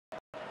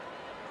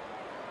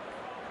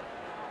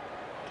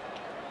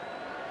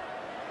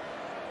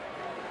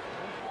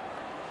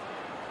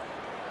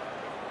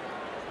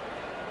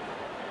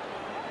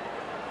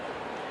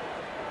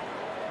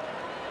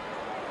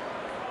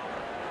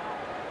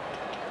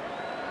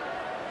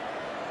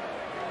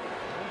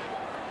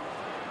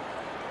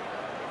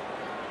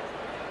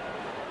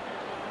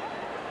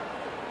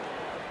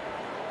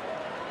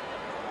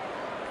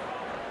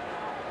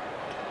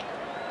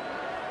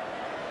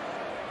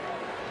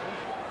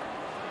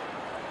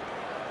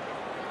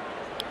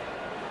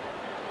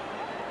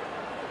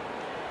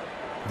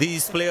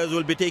These players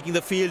will be taking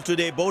the field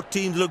today. Both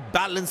teams look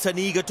balanced and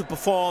eager to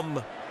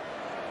perform.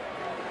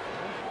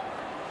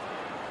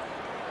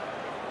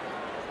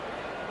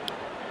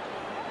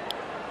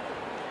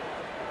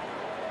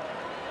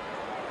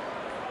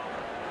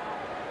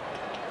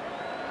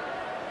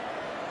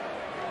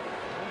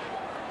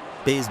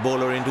 Pace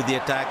bowler into the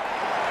attack.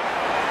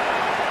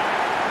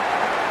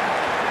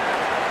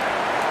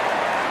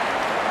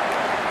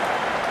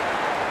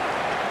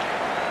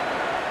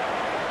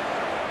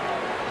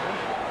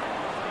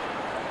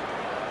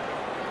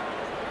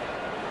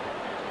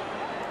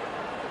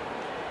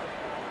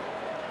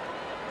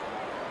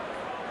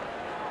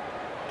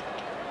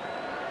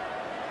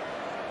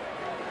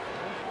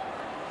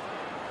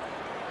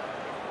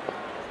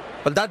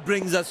 Well, that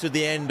brings us to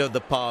the end of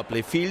the power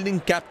play. Fielding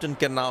captain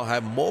can now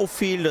have more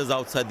fielders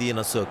outside the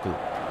inner circle.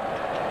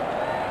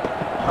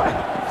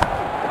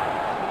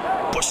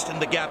 Pushed in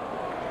the gap.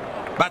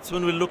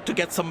 Batsman will look to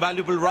get some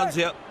valuable runs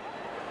here.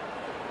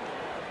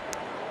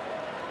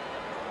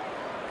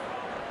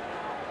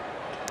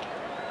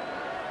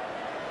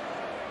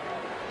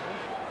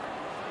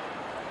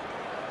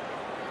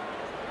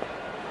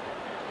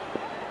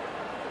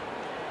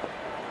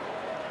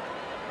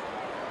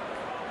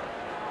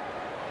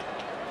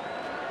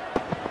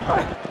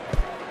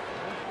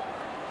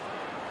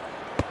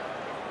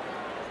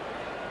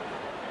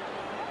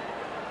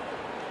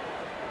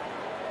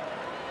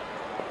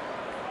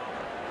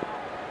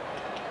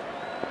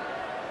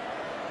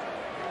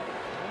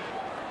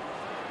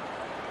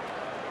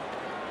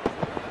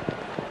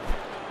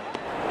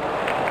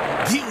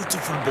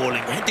 Beautiful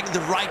bowling, hitting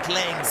the right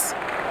legs.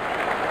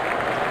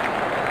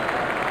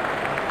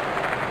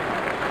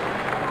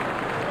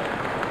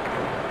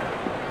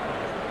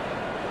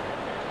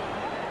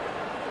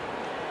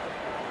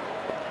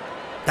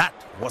 That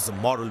was a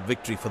moral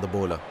victory for the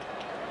bowler.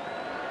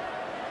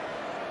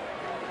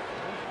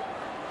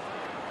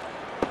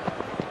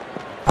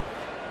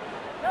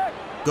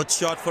 Good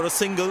shot for a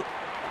single.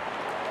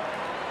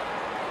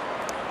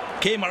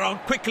 Came around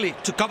quickly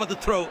to cover the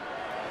throw.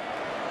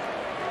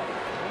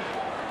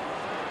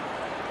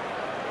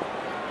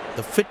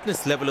 The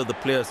fitness level of the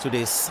players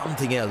today is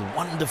something else.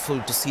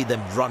 Wonderful to see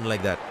them run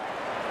like that.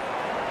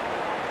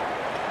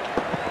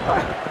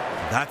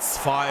 That's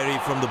fiery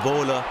from the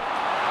bowler.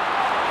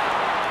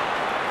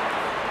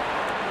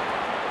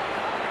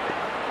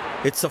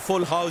 It's a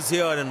full house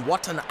here, and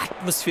what an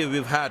atmosphere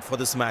we've had for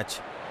this match.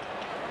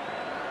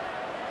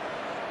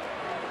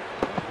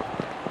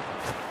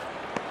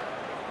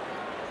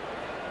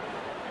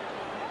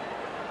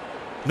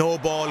 No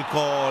ball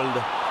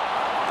called.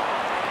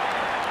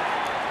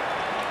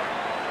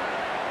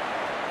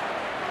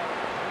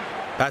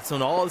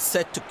 Batsman all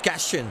set to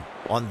cash in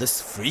on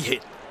this free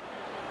hit.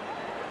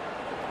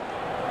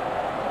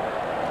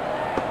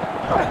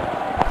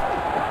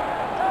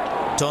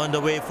 Turned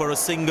away for a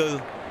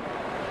single.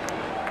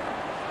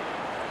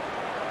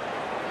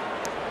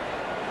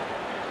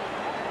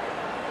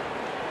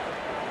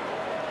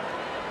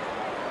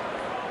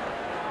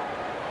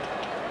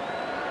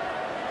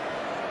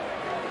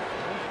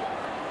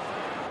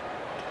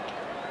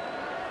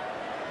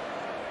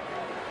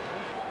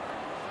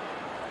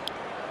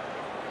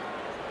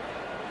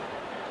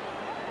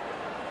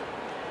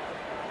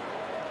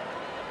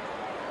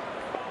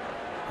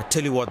 I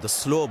tell you what, the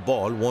slow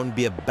ball won't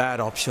be a bad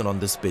option on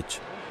this pitch.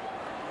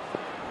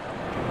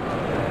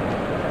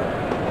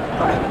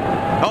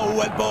 Oh,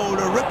 well bowled,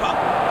 a ripper.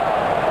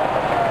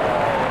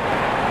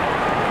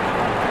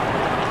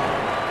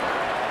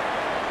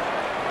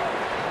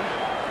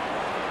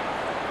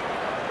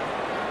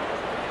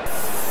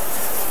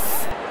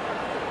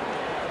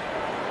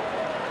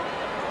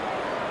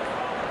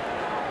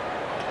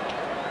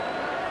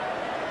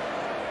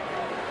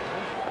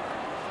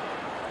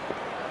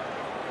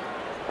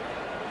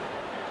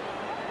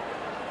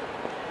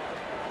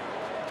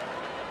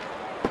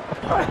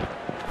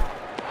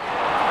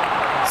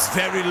 He's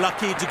very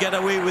lucky to get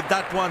away with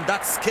that one.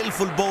 That's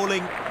skillful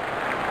bowling.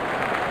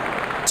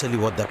 Tell you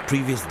what, that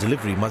previous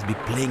delivery must be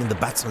playing in the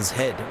batsman's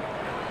head.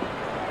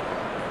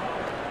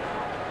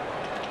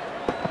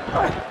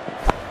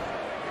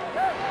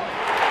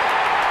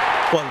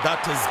 Well,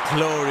 that is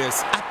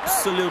glorious.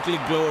 Absolutely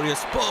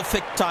glorious.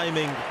 Perfect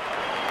timing.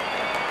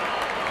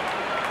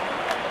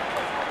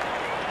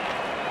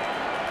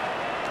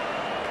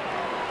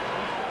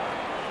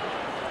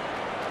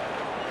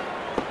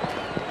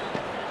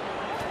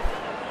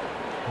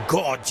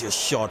 Gorgeous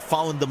shot,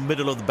 found the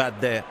middle of the bat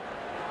there.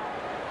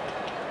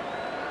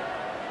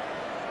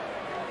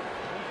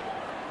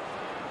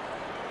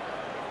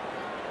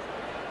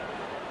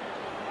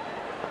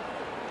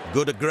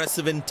 Good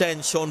aggressive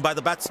intent shown by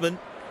the batsman.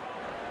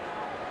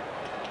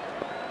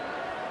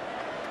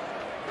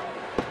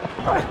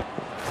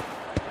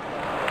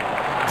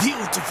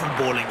 Beautiful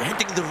bowling,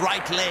 hitting the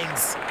right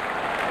legs.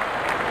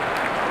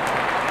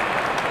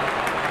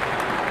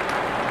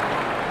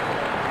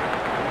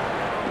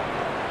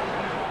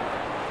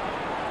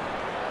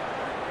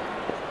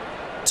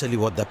 Tell you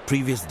what, that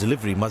previous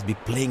delivery must be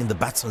playing in the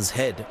batsman's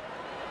head.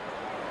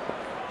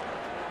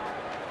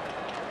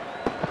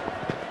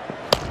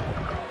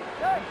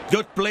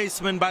 Good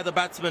placement by the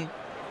batsman.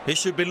 He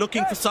should be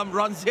looking for some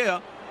runs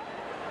here.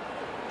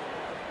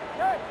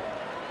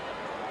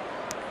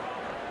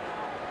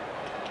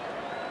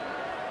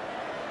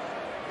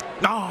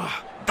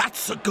 Ah,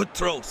 that's a good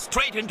throw.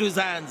 Straight into his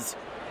hands.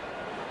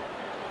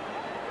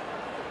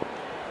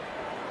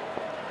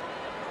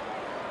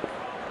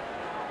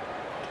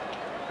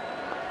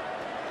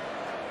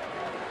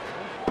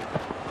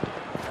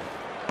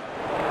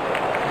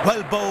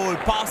 Well bowled,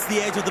 past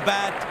the edge of the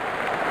bat.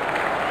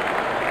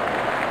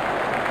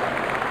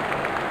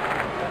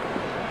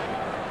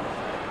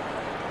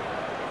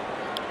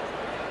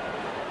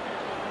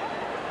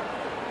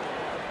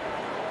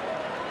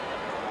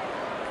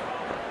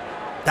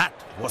 That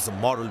was a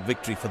moral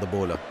victory for the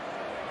bowler.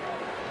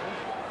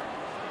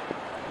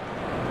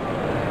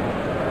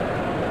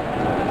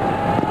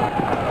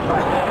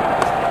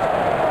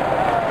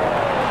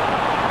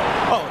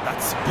 Oh,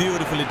 that's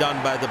beautifully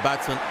done by the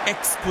batsman.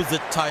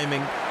 Exquisite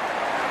timing.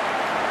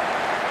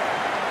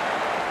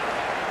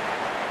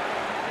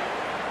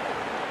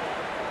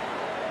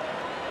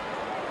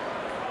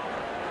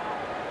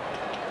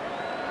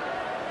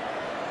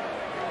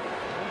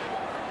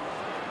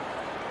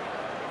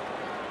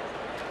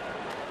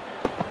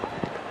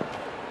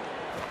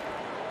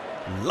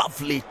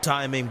 Lovely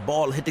timing,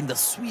 ball hitting the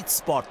sweet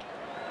spot.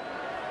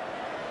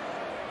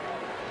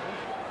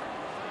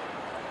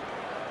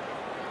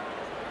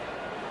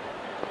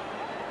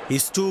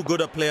 He's too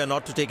good a player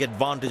not to take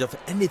advantage of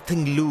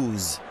anything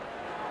loose.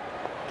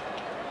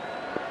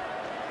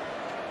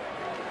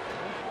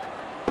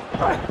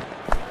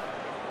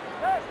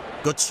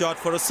 Good shot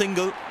for a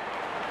single.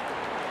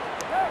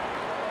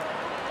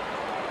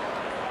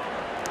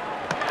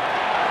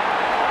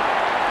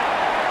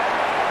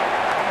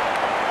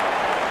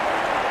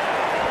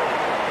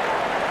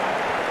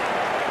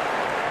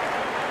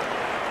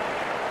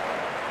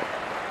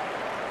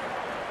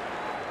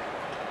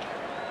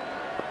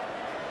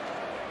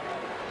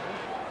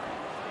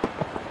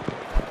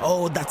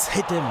 Oh, that's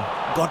hit him.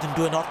 Got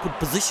into an awkward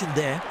position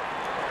there.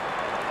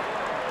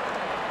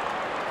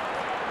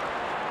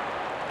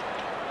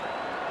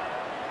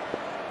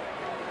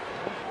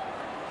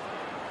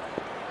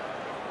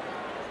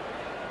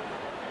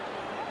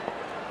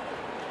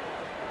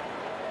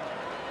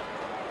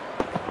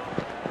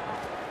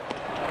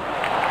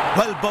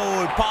 Well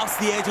bowled, past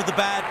the edge of the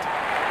bat.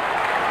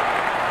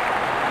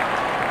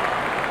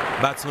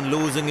 Batsman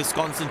losing his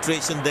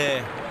concentration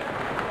there.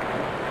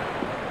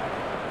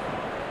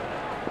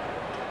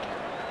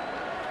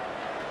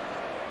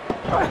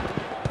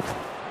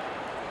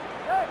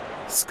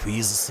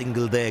 Squeeze a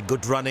single there,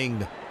 good running.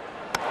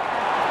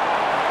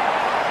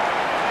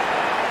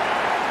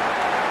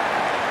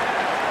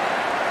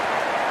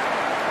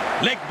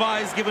 Leg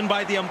byes given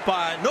by the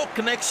umpire. No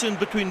connection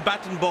between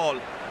bat and ball.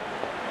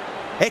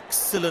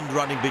 Excellent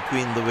running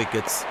between the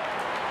wickets.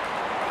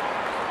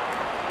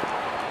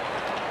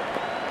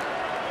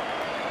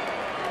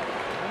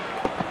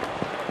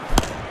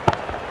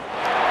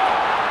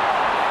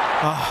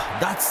 Ah,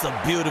 that's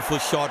a beautiful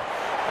shot.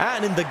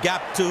 And in the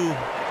gap too.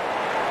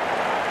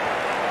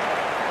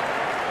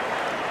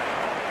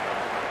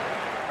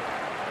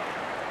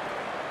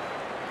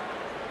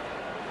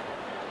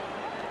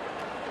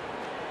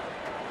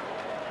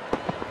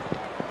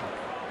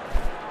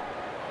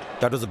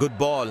 That was a good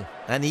ball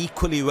and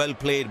equally well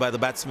played by the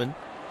batsman.